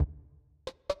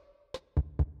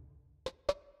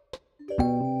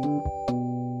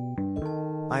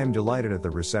am delighted at the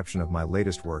reception of my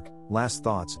latest work, Last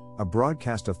Thoughts, a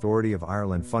Broadcast Authority of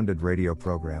Ireland funded radio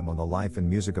programme on the life and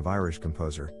music of Irish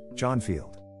composer, John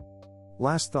Field.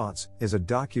 Last Thoughts is a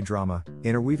docudrama,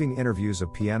 interweaving interviews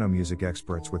of piano music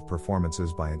experts with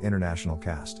performances by an international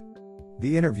cast.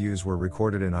 The interviews were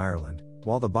recorded in Ireland,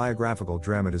 while the biographical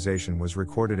dramatization was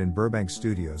recorded in Burbank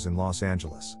Studios in Los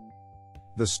Angeles.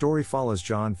 The story follows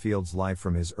John Field's life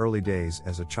from his early days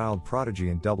as a child prodigy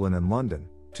in Dublin and London,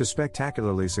 to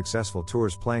spectacularly successful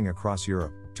tours playing across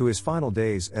Europe, to his final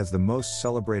days as the most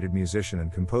celebrated musician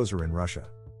and composer in Russia.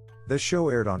 The show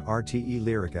aired on RTE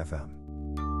Lyric FM.